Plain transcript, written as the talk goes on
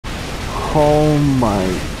Oh my.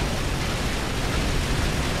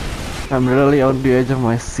 I'm really on the edge of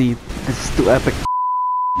my seat. This is too epic.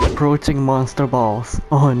 Approaching monster balls.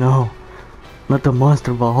 Oh no. Not the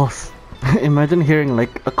monster balls. Imagine hearing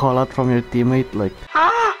like a call out from your teammate like,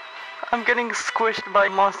 ah! I'm getting squished by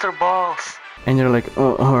monster balls. And you're like,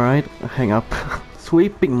 oh, alright, hang up.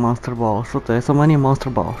 Sweeping monster balls. So there's so many monster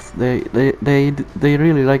balls. They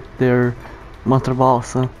really like their monster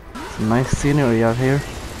balls, huh? Some nice scenery out here.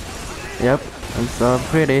 Yep, it's so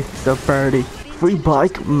pretty, so pretty. Free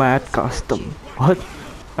bike mat custom. What?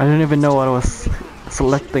 I don't even know what I was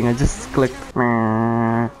selecting. I just clicked.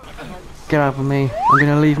 Get out of me. I'm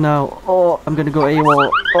gonna leave now. Oh, I'm gonna go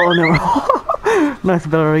AWOL. Oh no. Nice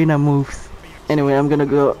ballerina moves. Anyway, I'm gonna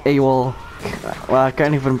go AWOL. Well, I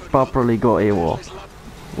can't even properly go AWOL.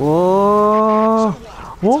 Whoa!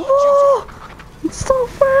 Whoa! It's so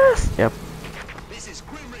fast! Yep.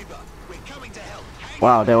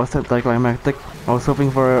 Wow, that was anticlimactic. I was hoping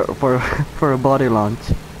for for a body launch.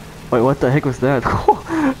 Wait, what the heck was that?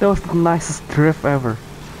 That was the nicest drift ever.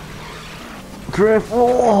 Drift!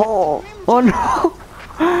 Whoa! Oh no!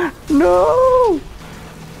 No!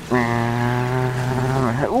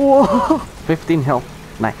 Whoa! 15 health.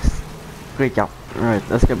 Nice. Great job. Alright,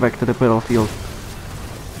 let's get back to the battlefield.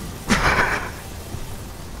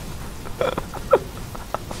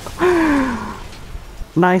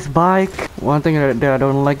 Nice bike. One thing that I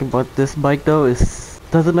don't like about this bike though is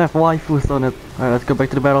doesn't have waifus on it. Alright, let's go back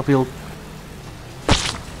to the battlefield.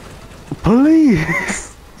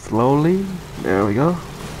 Please! Slowly. There we go.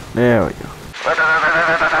 There we go.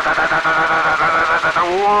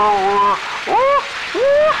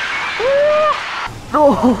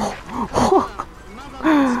 Oh!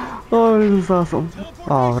 Oh, this is awesome.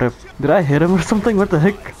 Oh, rip. Did I hit him or something? What the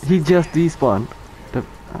heck? He just despawned. I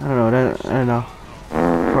don't know. I don't know.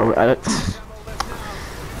 Probably. I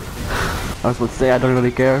was about to say I don't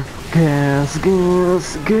really care. Gas,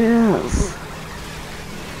 gas, gas.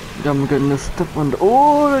 I'm gonna step on the.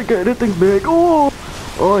 Oh, that guy, that thing's big. Oh,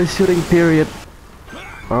 oh, he's shooting. Period.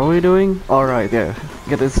 What are we doing? All right, yeah.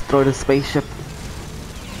 Get to destroy the spaceship.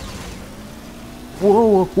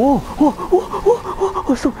 Whoa, whoa, whoa, whoa, whoa, whoa,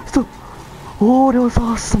 whoa, stop. Oh, that was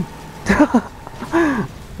awesome.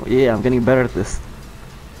 Yeah, I'm getting better at this.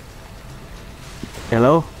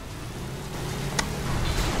 Hello?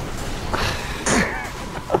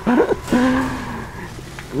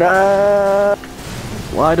 Nah.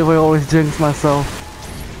 Why do I always jinx myself?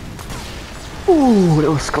 Ooh, that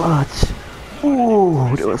was clutch.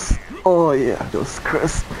 Ooh, that was. Oh yeah, that was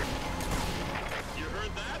crisp.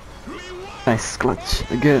 Nice clutch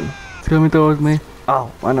again. It's coming towards me.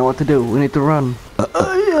 Oh, I know what to do. We need to run.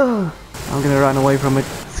 Yeah. I'm gonna run away from it.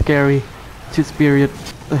 Scary. Choose period.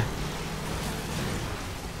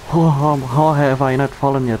 How have I not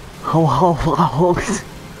fallen yet? How?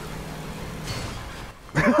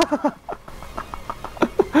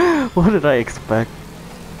 What did I expect?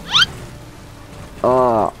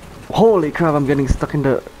 Holy crap, I'm getting stuck in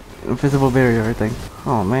the invisible barrier, I think.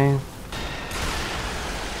 Oh man.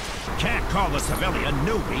 Can't call the civilian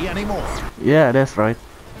newbie anymore. Yeah, that's right.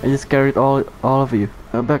 I just carried all of you.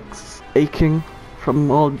 My back's aching from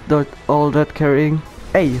all that carrying.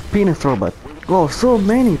 Hey, penis robot. Oh, so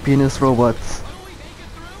many penis robots.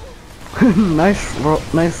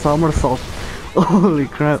 nice somersault. Holy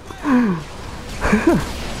crap.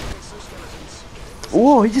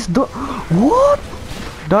 Whoa, he just what?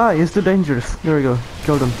 Die, it's too dangerous. There we go,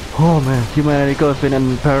 killed him. Oh man, humanity could have been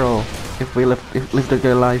in peril if we left the guy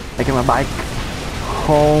alive. I get my bike.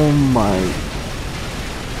 Oh my.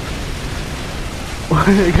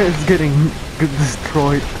 The guy's getting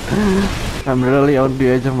destroyed. I'm really on the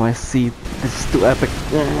edge of my seat. This is too epic.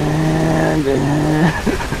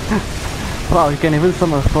 Wow, you can even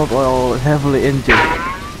somersault while heavily injured.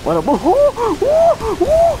 What a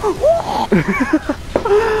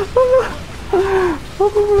oh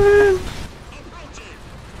man.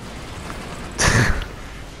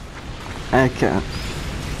 I can't.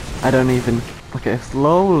 I don't even. Okay,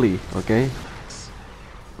 slowly. Okay.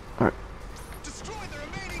 Alright.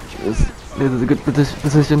 This is a good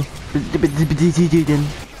position.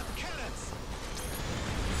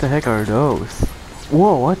 The heck are those?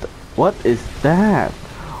 Whoa, what is that?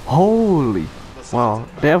 Holy. Wow,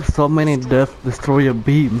 they have so many Death Destroyer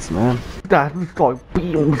beams, man. Death Destroyer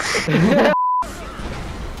beams.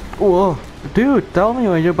 Whoa, dude, tell me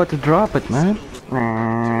when you're about to drop it, man.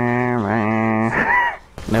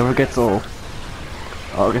 Never gets old.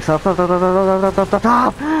 Okay, stop.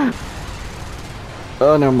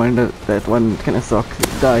 Oh, never mind, that one kinda sucks.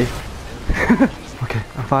 Die. Okay,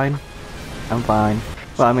 I'm fine.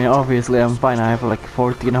 Well, I mean, obviously I'm fine. I have like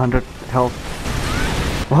 1400 health.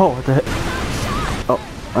 Whoa, what the heck? Oh,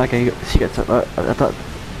 okay, she gets it. I thought.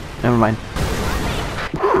 Never mind.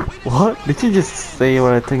 What? Did she just say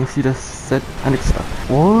what I think she just said? And it's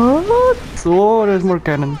what? So there's more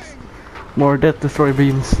cannons, more death destroy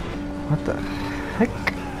beams. What the heck?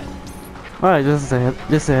 Alright, just a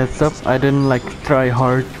heads up. I didn't like try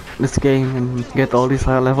hard this game and get all these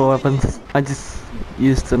high level weapons. I just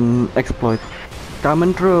used an exploit.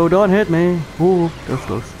 Coming through, don't hit me. Ooh, that was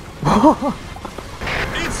close.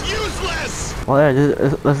 It's useless! Well, yeah,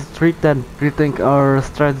 let's rethink our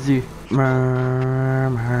strategy.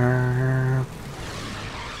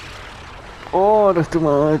 Oh, that's too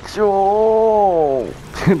much. Oh,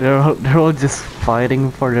 they're all just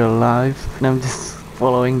fighting for their lives, and I'm just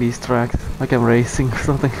following these tracks like I'm racing or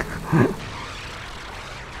something.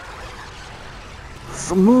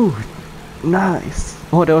 Smooth, nice.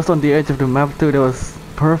 Oh, that was on the edge of the map too. That was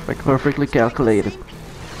perfectly calculated.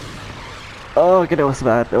 Oh, okay, that was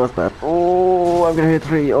bad. Oh, I'm gonna hit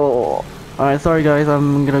 3. Oh, alright, sorry guys.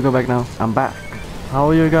 I'm gonna go back now. I'm back. How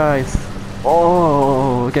are you guys?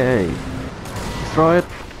 Oh, okay. Destroy it.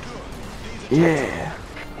 Yeah.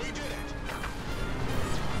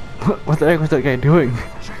 What the heck was that guy doing?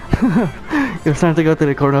 He was trying to go to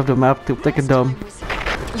the corner of the map to take a dump.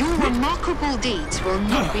 Your remarkable deeds will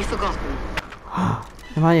not be forgotten.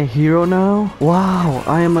 Am I a hero now? Wow,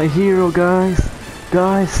 I am a hero, guys.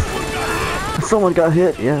 Someone got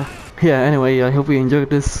hit. Yeah, anyway, I hope you enjoyed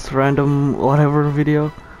this random whatever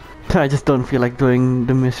video. I just don't feel like doing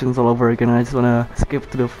the missions all over again. I just wanna skip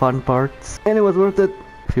to the fun parts, and it was worth it.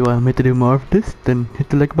 If you want me to do more of this, then hit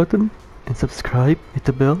the like button and subscribe, hit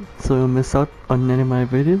the bell so you don't miss out on any of my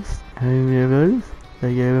videos.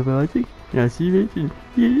 Thank you for watching.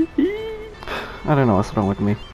 I don't know what's wrong with me.